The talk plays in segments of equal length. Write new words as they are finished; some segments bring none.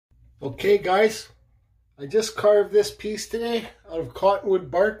Okay guys, I just carved this piece today out of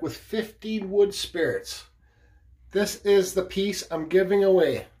cottonwood bark with 15 wood spirits. This is the piece I'm giving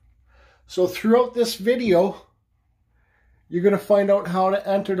away. So throughout this video, you're going to find out how to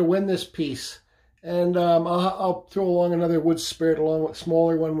enter to win this piece. And I'll throw along another wood spirit along with a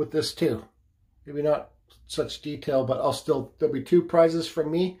smaller one with this too. Maybe not such detail, but there'll be two prizes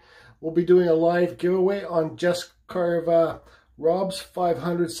from me. We'll be doing a live giveaway on Just Carve Rob's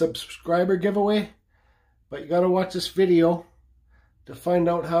 500 subscriber giveaway, but you got to watch this video to find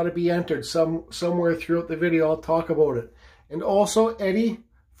out how to be entered. Somewhere throughout the video I'll talk about it. And also Eddie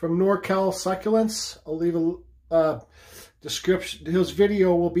from NorCal Succulents, I'll leave a description. His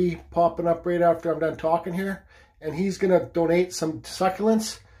video will be popping up right after I'm done talking here, and he's gonna donate some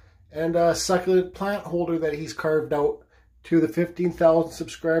succulents and a succulent plant holder that he's carved out to the 15,000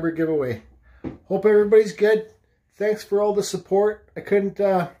 subscriber giveaway. Hope everybody's good. Thanks for all the support.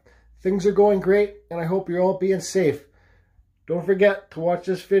 Things are going great, and I hope you're all being safe. Don't forget to watch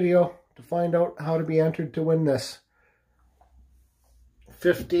this video to find out how to be entered to win this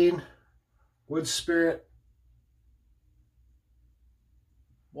 15 wood spirit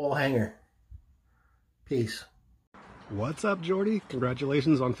wall hanger piece. What's up, Jordy?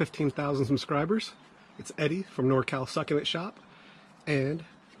 Congratulations on 15,000 subscribers. It's Eddie from NorCal Succulent Shop and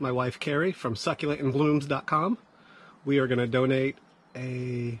my wife Carrie from succulentandblooms.com. We are going to donate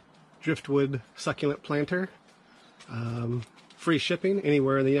a driftwood succulent planter, free shipping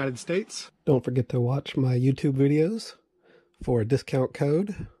anywhere in the United States. Don't forget to watch my YouTube videos for a discount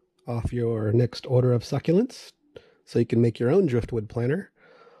code off your next order of succulents so you can make your own driftwood planter,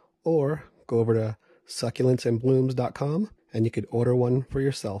 or go over to succulentsandblooms.com and you could order one for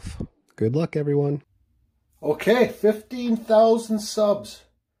yourself. Good luck, everyone. Okay, 15,000 subs.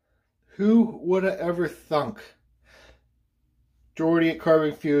 Who would have ever thunk Jordy at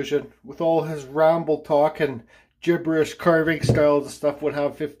Carving Fusion, with all his ramble talk and gibberish carving styles and stuff, would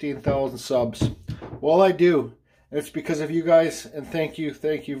have 15,000 subs? Well, I do. And it's because of you guys, and thank you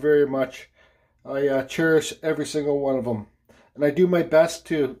very much. I cherish every single one of them. And I do my best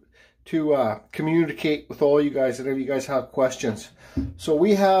to communicate with all you guys, and if you guys have questions. So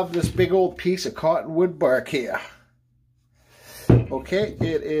we have this big old piece of cottonwood bark here. Okay,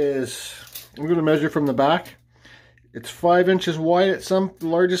 it is, I'm going to measure from the back. It's 5 inches wide at some, the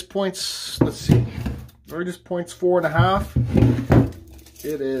largest points, let's see, largest point's 4.5.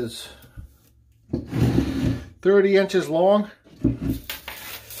 It is 30 inches long,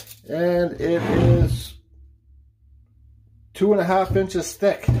 and it is 2.5 inches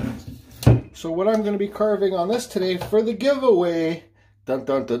thick. So what I'm going to be carving on this today for the giveaway, dun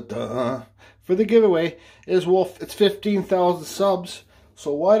dun dun dun, for the giveaway is, well, it's 15,000 subs.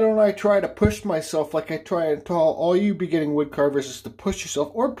 So why don't I try to push myself like I try and tell all you beginning wood carvers, is to push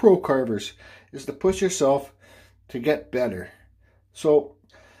yourself, or pro carvers, is to push yourself to get better. So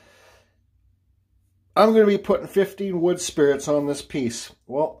I'm going to be putting 15 wood spirits on this piece.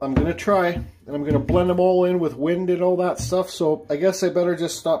 Well, I'm going to try, and I'm going to blend them all in with wind and all that stuff. So I guess I better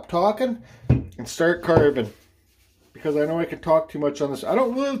just stop talking and start carving, because I know I can talk too much on this. I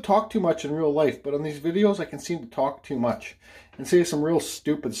don't really talk too much in real life, but on these videos I can seem to talk too much and say some real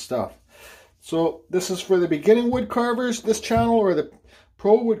stupid stuff. So this is for the beginning wood carvers, this channel, or the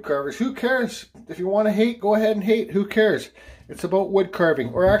pro wood carvers. Who cares? If you want to hate, go ahead and hate. Who cares? It's about wood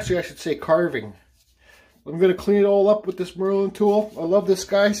carving, or actually I should say carving. I'm going to clean it all up with this Merlin tool. I love this,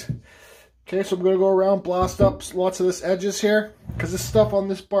 guys. Okay, so I'm going to go around, blast up lots of this edges here, because this stuff on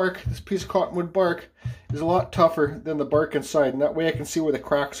this bark, this piece of cottonwood bark, is a lot tougher than the bark inside, and that way I can see where the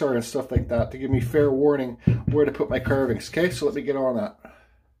cracks are and stuff like that to give me fair warning where to put my carvings. Okay, so let me get on that.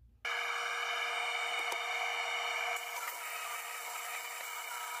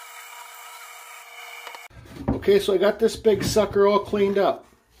 Okay, so I got this big sucker all cleaned up.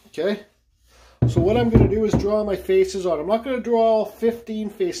 Okay, so what I'm going to do is draw my faces on. I'm not going to draw all 15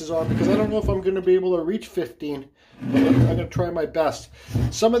 faces on, because I don't know if I'm going to be able to reach 15. But I'm going to try my best.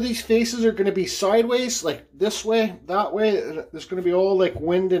 Some of these faces are going to be sideways, like this way, that way. There's going to be all like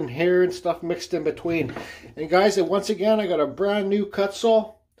wind and hair and stuff mixed in between. And guys, once again, I got a brand new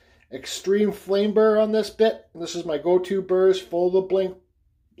Kutzall Extreme Flame Burr on this bit. And this is my go-to burrs. Follow the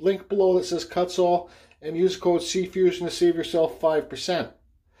link below that says Kutzall, and use code CFusion to save yourself 5%.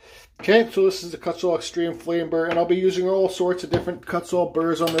 Okay, so this is the Kutzall Extreme Flame Burr, and I'll be using all sorts of different Kutzall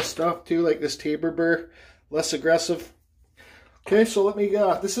burrs on this stuff too, like this Tabor burr, less aggressive. Okay, so let me,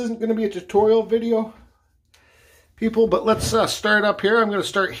 this isn't going to be a tutorial video, people, but let's start up here. I'm going to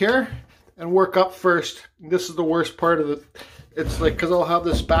start here and work up first. This is the worst part of the, it's like, because I'll have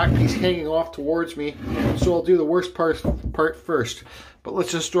this back piece hanging off towards me, so I'll do the worst part first. But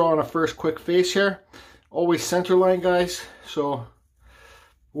let's just draw on a first quick face here. Always center line, guys. So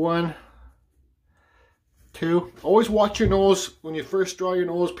 1, 2. Always watch your nose when you first draw your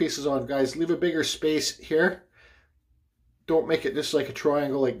nose pieces on, guys. Leave a bigger space here. Don't make it just like a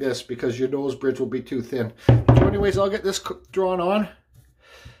triangle like this, because your nose bridge will be too thin. So anyways, I'll get this drawn on.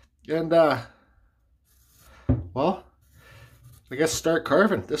 And, well, I guess start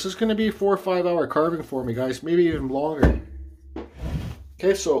carving. This is going to be a 4 or 5 hour carving for me, guys. Maybe even longer.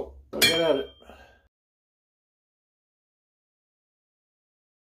 Okay, so I'll get at it.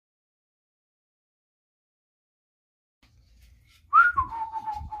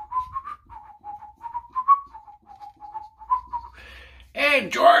 Hey,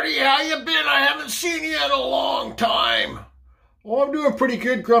 Jordy, how you been? I haven't seen you in a long time. Oh, I'm doing pretty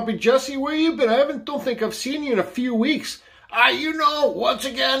good, Grumpy Jesse. Where you been? Don't think I've seen you in a few weeks. You know, once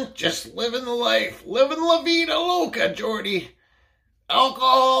again, just living the life. Living la vida loca, Jordy.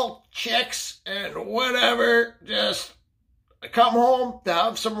 Alcohol, chicks, and whatever. Just, I come home to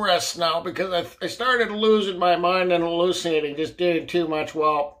have some rest now, because I started losing my mind and hallucinating, just doing too much,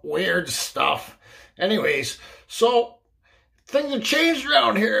 well, weird stuff. Anyways, so things have changed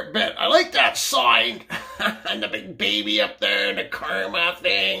around here a bit. I like that sign and the big baby up there and the karma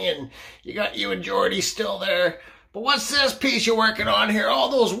thing, and you got you and Jordy still there. But what's this piece you're working on here? All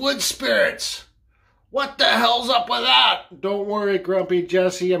those wood spirits. What the hell's up with that? Don't worry, Grumpy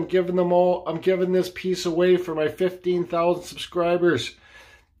Jesse. I'm giving this piece away for my 15,000 subscribers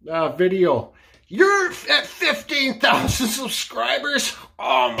video. You're at 15,000 subscribers?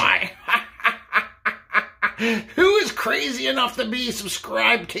 Oh my. Who is crazy enough to be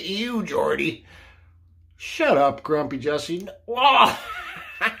subscribed to you, Jordy? Shut up, Grumpy Jesse. Whoa.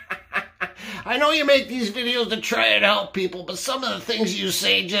 I know you make these videos to try and help people, but some of the things you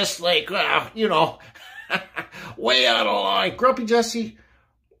say just like, you know, way out of line. Grumpy Jesse,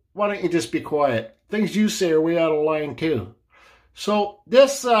 why don't you just be quiet? Things you say are way out of line too. So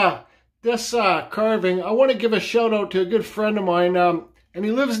this carving, I want to give a shout out to a good friend of mine, and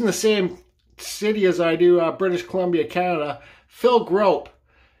he lives in the same city as I do, British Columbia, Canada. Phil Grope.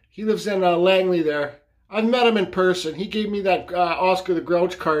 He lives in Langley there. I've met him in person. He gave me that Oscar the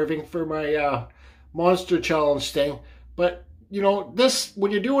Grouch carving for my Monster Challenge thing. But, you know, this,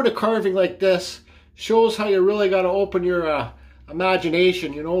 when you're doing a carving like this, shows how you really got to open your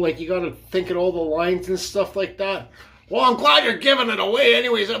imagination, you know? Like, you got to think of all the lines and stuff like that. Well, I'm glad you're giving it away.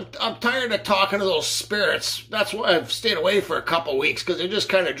 Anyways, I'm tired of talking to those spirits. That's why I've stayed away for a couple weeks, because they just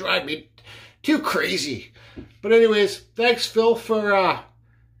kind of drive me too crazy. But anyways, thanks, Phil, for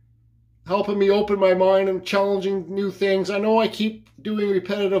helping me open my mind and challenging new things. I know I keep doing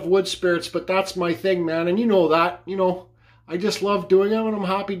repetitive wood spirits, but that's my thing, man. And you know that. You know, I just love doing them, and I'm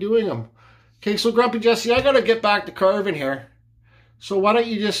happy doing them. Okay, so Grumpy Jesse, I got to get back to carving here. So why don't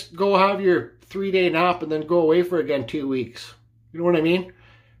you just go have your 3-day nap and then go away for again 2 weeks? You know what I mean?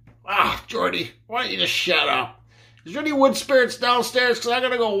 Jordy, why don't you just shut up? Is there any wood spirits downstairs? Because I got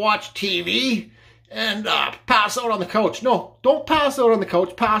to go watch TV and pass out on the couch. No, don't pass out on the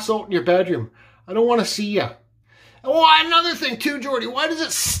couch. Pass out in your bedroom. I don't want to see you. Oh, another thing too, Jordy. Why does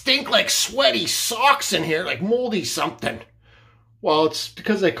it stink like sweaty socks in here, like moldy something? Well, it's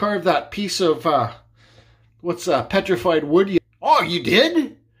because I carved that piece of, petrified wood. Oh, you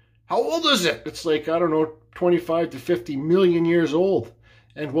did? How old is it? It's like, I don't know, 25 to 50 million years old.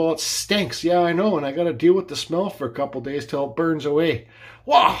 And, well, it stinks. Yeah, I know. And I got to deal with the smell for a couple days till it burns away.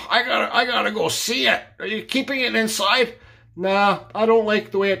 Wow, I gotta go see it. Are you keeping it inside? Nah, I don't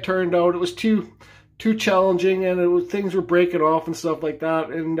like the way it turned out. It was too challenging, and things were breaking off and stuff like that.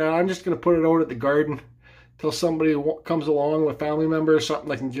 And I'm just going to put it out at the garden till somebody comes along, a family member or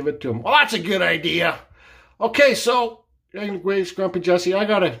something, I can give it to them. Well, that's a good idea. Okay, so, anyways, Grumpy Jesse, I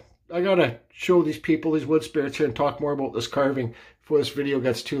gotta show these people, these wood spirits here, and talk more about this carving before this video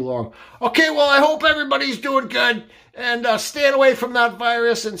gets too long. Okay, well, I hope everybody's doing good and staying away from that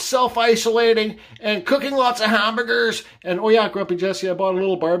virus and self-isolating and cooking lots of hamburgers. And, oh yeah, Grumpy Jesse, I bought a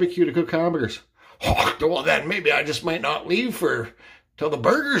little barbecue to cook hamburgers. Oh, well, then maybe I just might not leave till the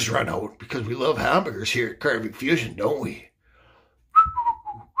burgers run out, because we love hamburgers here at Carving Fusion, don't we?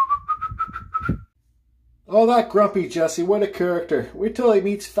 Oh, that Grumpy Jesse, what a character. Wait till he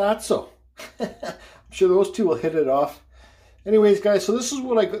meets Fatso. I'm sure those two will hit it off. Anyways, guys, so this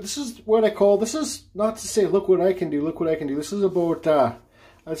is not to say, look what I can do, look what I can do. This is about,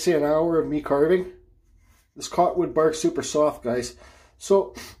 I'd say an hour of me carving. This cottonwood bark super soft, guys.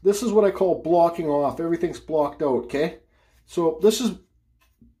 So this is what I call blocking off. Everything's blocked out, okay? So this is a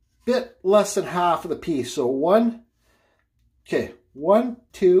bit less than half of the piece. So 1,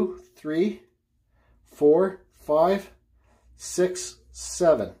 2, 3, 4, 5, 6,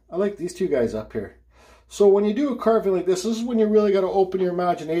 7. I like these two guys up here. So when you do a carving like this is when you really got to open your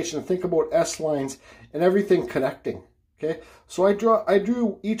imagination and think about S-lines and everything connecting. Okay, so I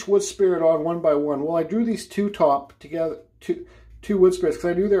drew each wood spirit on one by one. Well, I drew these two top together, two wood spirits, because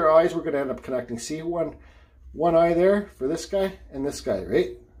I knew their eyes were going to end up connecting. See one eye there for this guy and this guy,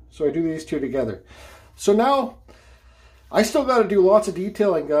 right? So I do these two together. So now I still got to do lots of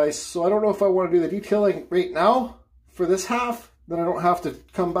detailing, guys. So I don't know if I want to do the detailing right now for this half. Then I don't have to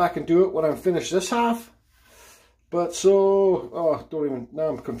come back and do it when I'm finished this half. But so, now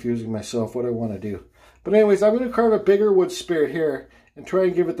I'm confusing myself what I want to do. But anyways, I'm going to carve a bigger wood spirit here and try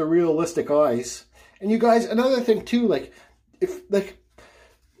and give it the realistic eyes. And you guys, another thing too,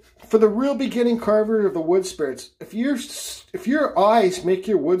 for the real beginning carver of the wood spirits, if your eyes make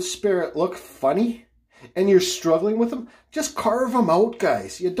your wood spirit look funny and you're struggling with them, just carve them out,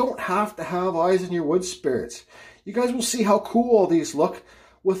 guys. You don't have to have eyes in your wood spirits. You guys will see how cool all these look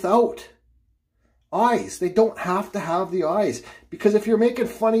without eyes. They don't have to have the eyes, because if you're making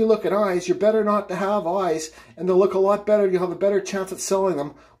funny looking eyes, you're better not to have eyes, and they'll look a lot better. You'll have a better chance at selling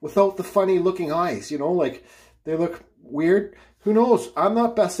them without the funny looking eyes. You know, like they look weird. Who knows? I'm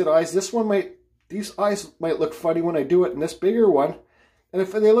not best at eyes. These eyes might look funny when I do it in this bigger one. And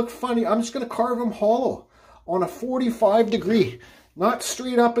if they look funny, I'm just going to carve them hollow on a 45 degree, not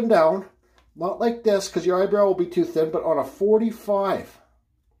straight up and down, not like this, because your eyebrow will be too thin, but on a 45.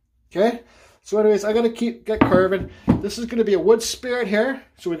 Okay? So anyways, I got to get carving. This is going to be a wood spirit here.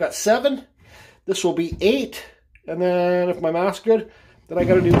 So we got 7. This will be 8. And then if my math's good, then I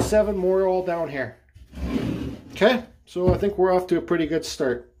got to do 7 more all down here. Okay? So I think we're off to a pretty good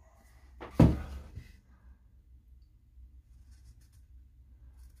start.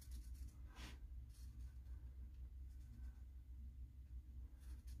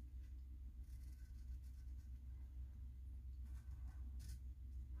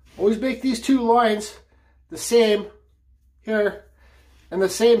 Always make these two lines the same here and the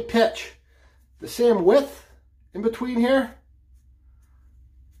same pitch, the same width in between here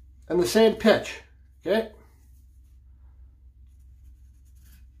and the same pitch, okay?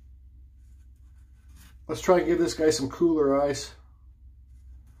 Let's try and give this guy some cooler eyes.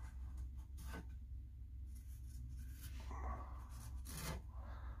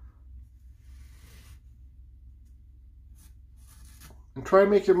 And try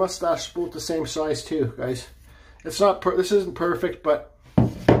and make your mustache both the same size too, guys. It's not this isn't perfect, but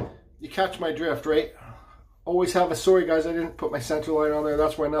you catch my drift, right? Always have a, sorry guys, I didn't put my center line on there.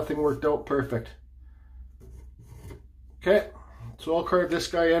 That's why nothing worked out perfect. Okay, so I'll carve this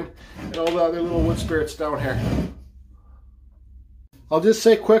guy in and all the other little wood spirits down here. I'll just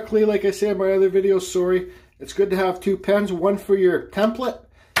say quickly, like I say in my other videos, sorry, it's good to have 2 pens, one for your template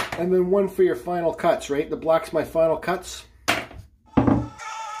and then one for your final cuts, right? The black's my final cuts.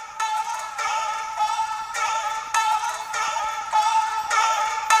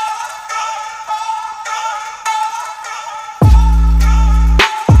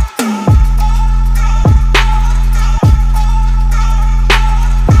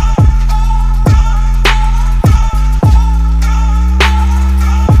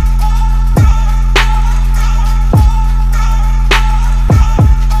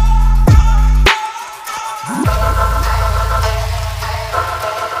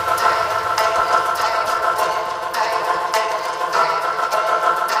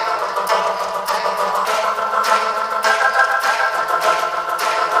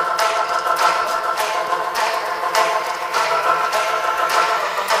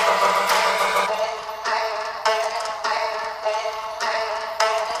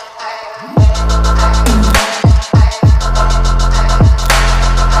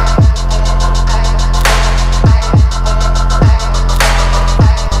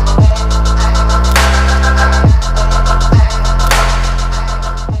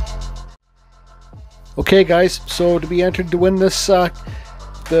 Okay guys, so to be entered to win this,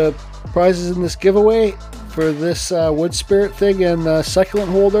 the prizes in this giveaway for this wood spirit thing and the succulent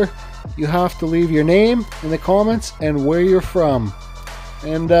holder, you have to leave your name in the comments and where you're from.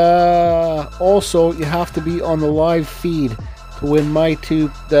 And also you have to be on the live feed to win my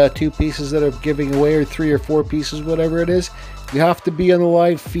the two pieces that I'm giving away, or 3 or 4 pieces, whatever it is. You have to be on the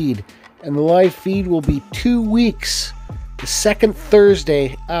live feed. And the live feed will be 2 weeks. The second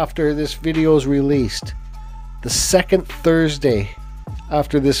Thursday after this video is released. The second Thursday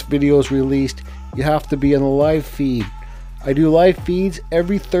after this video is released, you have to be on the live feed. I do live feeds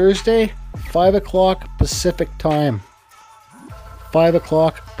every Thursday, 5 o'clock Pacific time. 5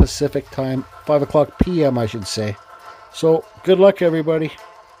 o'clock Pacific time. 5 o'clock PM, I should say. So, good luck, everybody.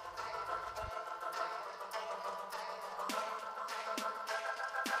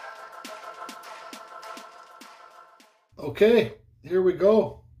 Okay, here we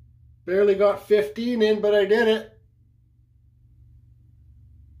go. Barely got 15 in, but I did it.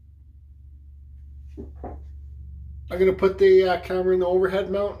 I'm going to put the camera in the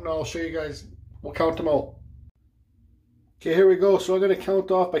overhead mount and I'll show you guys. We'll count them out. Okay, here we go. So I'm going to count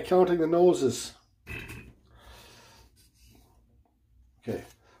off by counting the noses. Okay,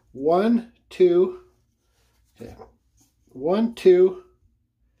 1, 2. Okay, 1, 2,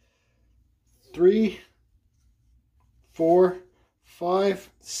 3, 4, 5,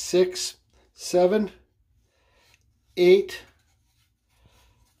 6, 7, 8,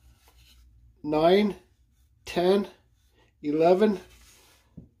 9, 10, 11,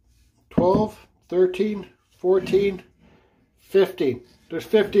 12, 13, 14, 15. There's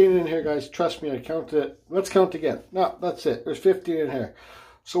 15 in here, guys. Trust me, I counted it. Let's count again. No, that's it. There's 15 in here.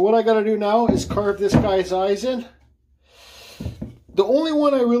 So what I got to do now is carve this guy's eyes in. The only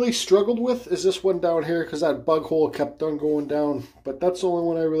one I really struggled with is this one down here because that bug hole kept on going down. But that's the only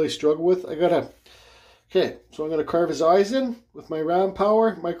one I really struggled with. Okay, so I'm going to carve his eyes in with my Ram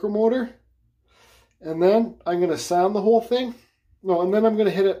Power micromotor. And then I'm going to sand the whole thing. No, and then I'm going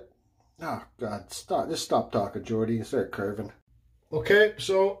to hit it. Oh, God, stop. Just stop talking, Jordy, and start carving. Okay,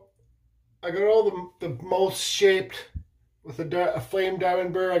 so I got all the mouth shaped with a flame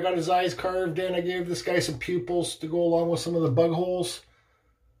diamond burr. I got his eyes carved in. I gave this guy some pupils to go along with some of the bug holes.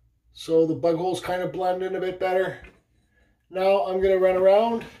 So the bug holes kind of blend in a bit better. Now I'm going to run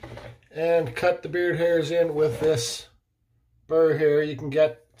around and cut the beard hairs in with this burr here. You can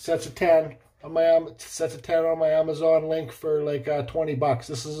get sets of 10 on my Amazon link for like 20 bucks.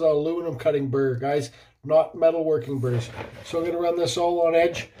 This is a aluminum cutting burr, guys, not metalworking burrs. So I'm going to run this all on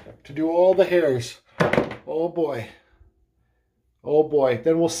edge to do all the hairs. Oh boy. Oh boy.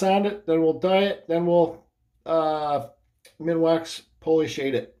 Then we'll sand it, then we'll dye it, then we'll min-wax pulley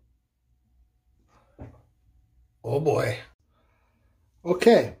shade it. Oh boy.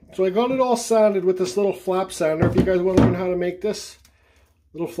 Okay, so I got it all sanded with this little flap sander. If you guys want to learn how to make this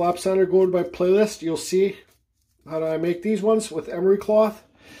little flap sander, go to my playlist. You'll see how I make these ones with emery cloth.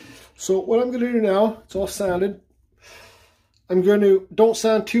 So what I'm going to do now, it's all sanded. Don't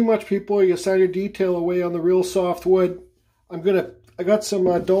sand too much, people. You'll sand your detail away on the real soft wood. I got some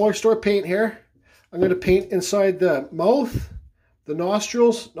dollar store paint here. I'm going to paint inside the mouth, the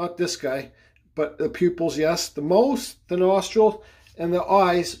nostrils, not this guy, but the pupils, yes. The mouth, the nostril, and the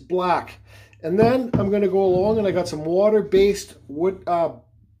eyes black. And then I'm going to go along and I got some water-based wood,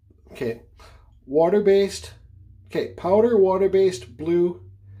 powder water-based blue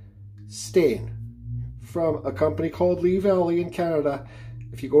stain from a company called Lee Valley in Canada.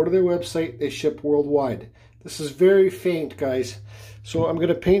 If you go to their website, they ship worldwide. This is very faint, guys. So I'm going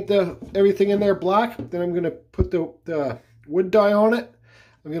to paint everything in there black. Then I'm going to put the wood dye on it.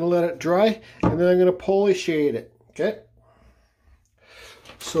 I'm going to let it dry. And then I'm going to pulley shade it. Okay?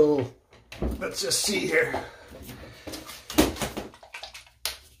 So let's just see here.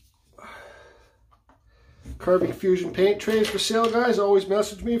 Carbon Fusion paint trays for sale, guys. Always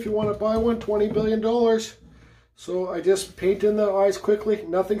message me if you want to buy one. $20 billion. So I just paint in the eyes quickly.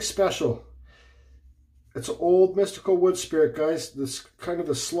 Nothing special. It's an old mystical wood spirit, guys. This kind of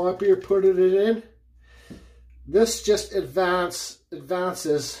the sloppier putting it in. This just advances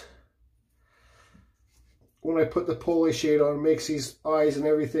when I put the pulley shade on. It makes these eyes and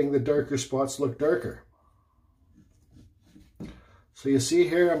everything, the darker spots, look darker. So you see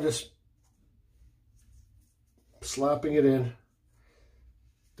here, I'm just slapping it in.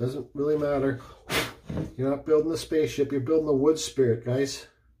 Doesn't really matter. You're not building a spaceship, you're building a wood spirit, guys.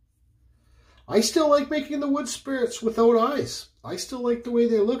 I still like making the wood spirits without eyes. I still like the way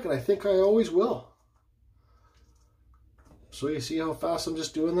they look, and I think I always will. So you see how fast I'm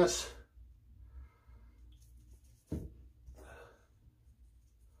just doing this?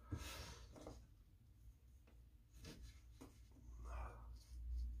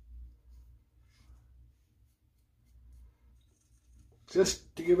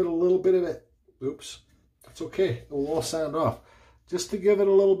 Just to give it a little bit of it. Oops, that's okay. It will all sand off. Just to give it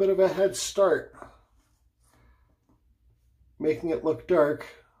a little bit of a head start. Making it look dark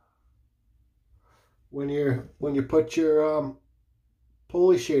when you put your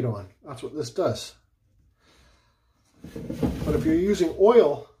pulley shade on. That's what this does. But if you're using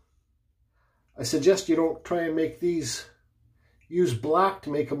oil, I suggest you don't try and make these, use black to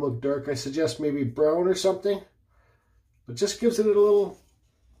make them look dark. I suggest maybe brown or something. But just gives it a little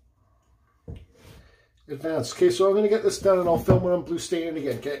advance. Okay, so I'm going to get this done and I'll film when I'm blue staining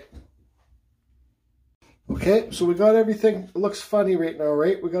again, okay? Okay, so we got everything. It looks funny right now,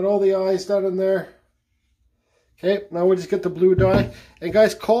 right? We got all the eyes done in there. Okay, now we just get the blue dye. And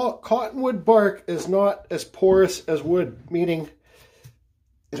guys, cottonwood bark is not as porous as wood, meaning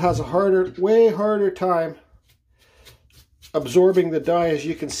it has a way harder time absorbing the dye, as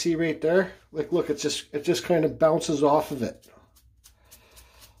you can see right there. Like, look, it just kind of bounces off of it.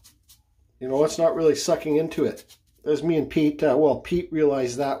 You know, it's not really sucking into it. As me and Pete, Pete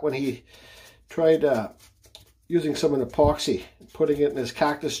realized that when he tried using some of the epoxy and putting it in his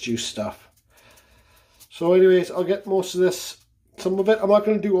cactus juice stuff. So anyways, I'll get most of this, some of it. I'm not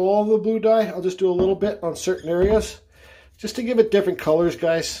going to do all the blue dye. I'll just do a little bit on certain areas, just to give it different colors,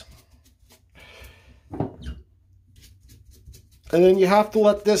 guys. And then you have to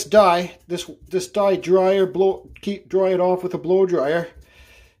let this dye, this dye dry or dry it off with a blow dryer,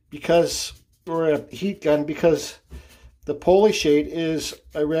 or a heat gun, because the poly shade is,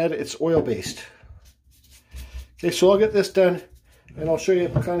 I read, it's oil based. Okay, so I'll get this done, and I'll show you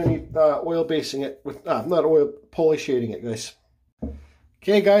kind of oil basing it with, not oil, poly shading it, guys.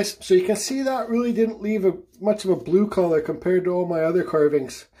 Okay, guys, so you can see that really didn't leave much of a blue color compared to all my other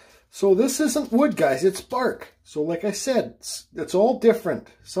carvings. So this isn't wood, guys, it's bark. So like I said, it's all different.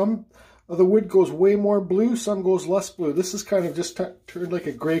 Some of the wood goes way more blue, some goes less blue. This is kind of just turned like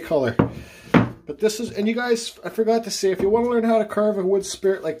a gray color. But this is, and you guys, I forgot to say, if you want to learn how to carve a wood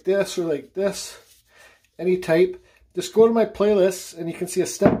spirit like this or like this, any type, just go to my playlists and you can see a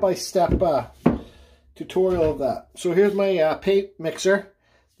step-by-step tutorial of that. So here's my paint mixer.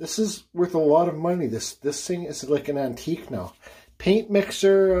 This is worth a lot of money. This thing is like an antique now. Paint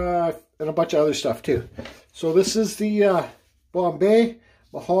mixer and a bunch of other stuff too. So this is the Bombay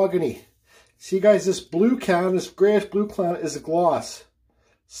mahogany. See guys, this blue can, this grayish blue can is the gloss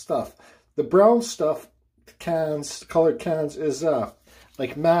stuff. The brown stuff, cans, colored cans, is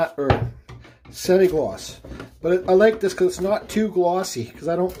like matte or semi-gloss. But I like this because it's not too glossy, because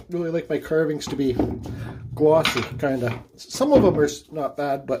I don't really like my carvings to be glossy, kind of. Some of them are not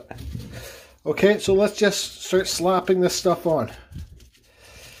bad, but... Okay, so let's just start slapping this stuff on.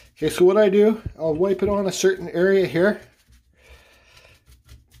 Okay, so what I do, I'll wipe it on a certain area here.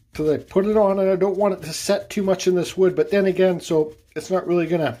 Because I put it on and I don't want it to set too much in this wood. But then again, so it's not really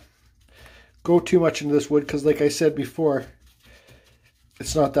going to go too much into this wood, because like I said before,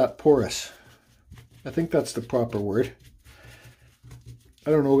 it's not that porous. I think that's the proper word.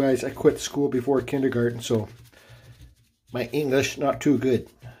 I don't know, guys. I quit school before kindergarten, so my English not too good.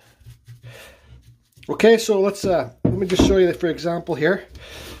 Okay, so let me just show you that, for example, here.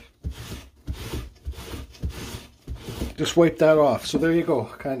 Just wipe that off. So there you go,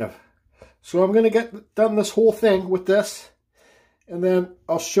 kind of. So I'm going to get done this whole thing with this, and then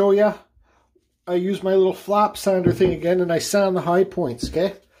I'll show you. I use my little flap sander thing again, and I sand the high points,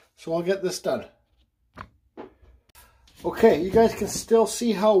 okay? So I'll get this done. Okay, you guys can still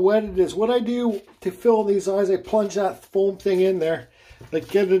see how wet it is. What I do to fill these eyes, I plunge that foam thing in there. Like,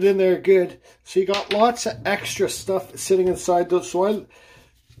 get it in there good. So you got lots of extra stuff sitting inside those. So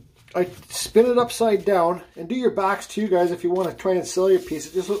I spin it upside down, and do your backs too, guys, if you want to try and sell your piece.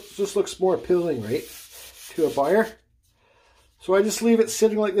 It just looks more appealing, right, to a buyer. So I just leave it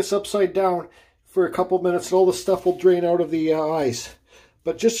sitting like this upside down for a couple minutes, and all the stuff will drain out of the eyes.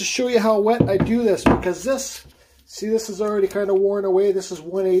 But just to show you how wet I do this, because this, see, this is already kind of worn away. This is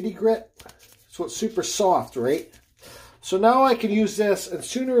 180 grit, so it's super soft, right? So now I can use this, and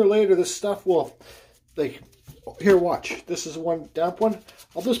sooner or later this stuff will, like, here, watch. This is one damp one.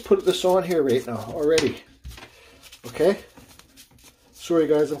 I'll just put this on here right now already. Okay? Sorry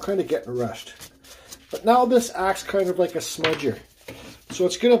guys, I'm kind of getting rushed. But now this acts kind of like a smudger. So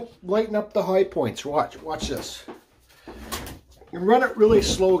it's going to lighten up the high points. Watch this. You run it really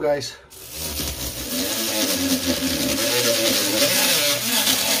slow, guys.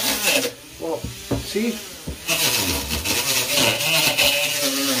 Well, see?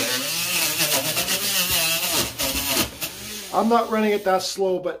 I'm not running it that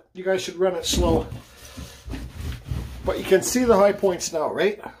slow, but you guys should run it slow. But you can see the high points now,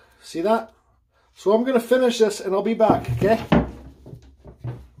 right? See that? So I'm going to finish this and I'll be back, okay?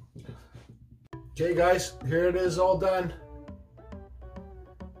 Okay guys, here it is all done.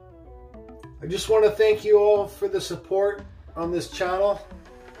 I just want to thank you all for the support on this channel.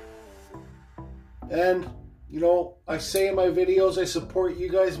 And, you know, I say in my videos I support you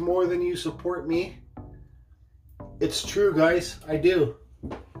guys more than you support me. It's true, guys. I do.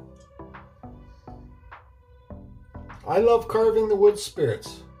 I love carving the wood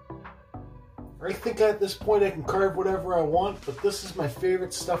spirits. I think at this point I can carve whatever I want, but this is my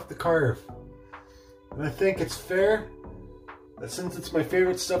favorite stuff to carve. And I think it's fair that since it's my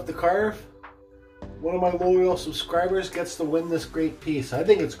favorite stuff to carve, one of my loyal subscribers gets to win this great piece. I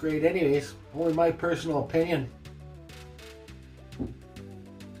think it's great anyways. Only my personal opinion.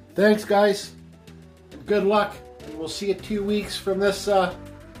 Thanks, guys. Good luck. And we'll see you 2 weeks from this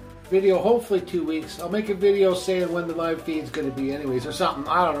video. Hopefully 2 weeks. I'll make a video saying when the live feed's going to be anyways or something.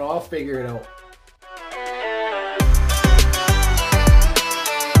 I don't know. I'll figure it out.